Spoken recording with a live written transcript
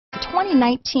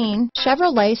2019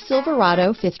 Chevrolet Silverado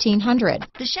 1500.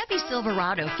 The Chevy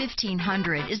Silverado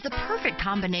 1500 is the perfect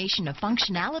combination of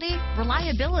functionality,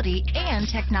 reliability, and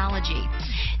technology.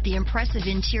 The impressive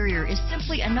interior is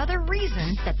simply another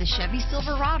reason that the Chevy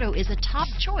Silverado is a top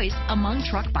choice among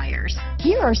truck buyers.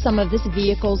 Here are some of this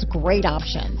vehicle's great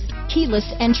options: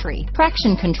 keyless entry,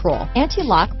 traction control,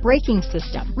 anti-lock braking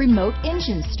system, remote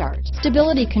engine start,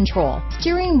 stability control,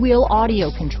 steering wheel audio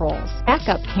controls,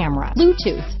 backup camera,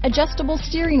 Bluetooth, adjustable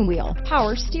steering wheel,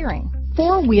 power steering,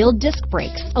 four-wheel disc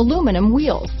brakes, aluminum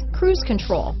wheels, cruise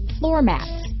control, floor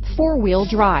mats, four-wheel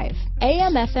drive,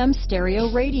 AM/FM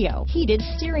stereo radio, heated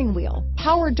steering wheel,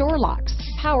 power door locks,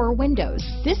 power windows.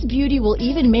 This beauty will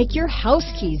even make your house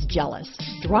keys jealous.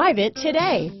 Drive it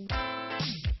today.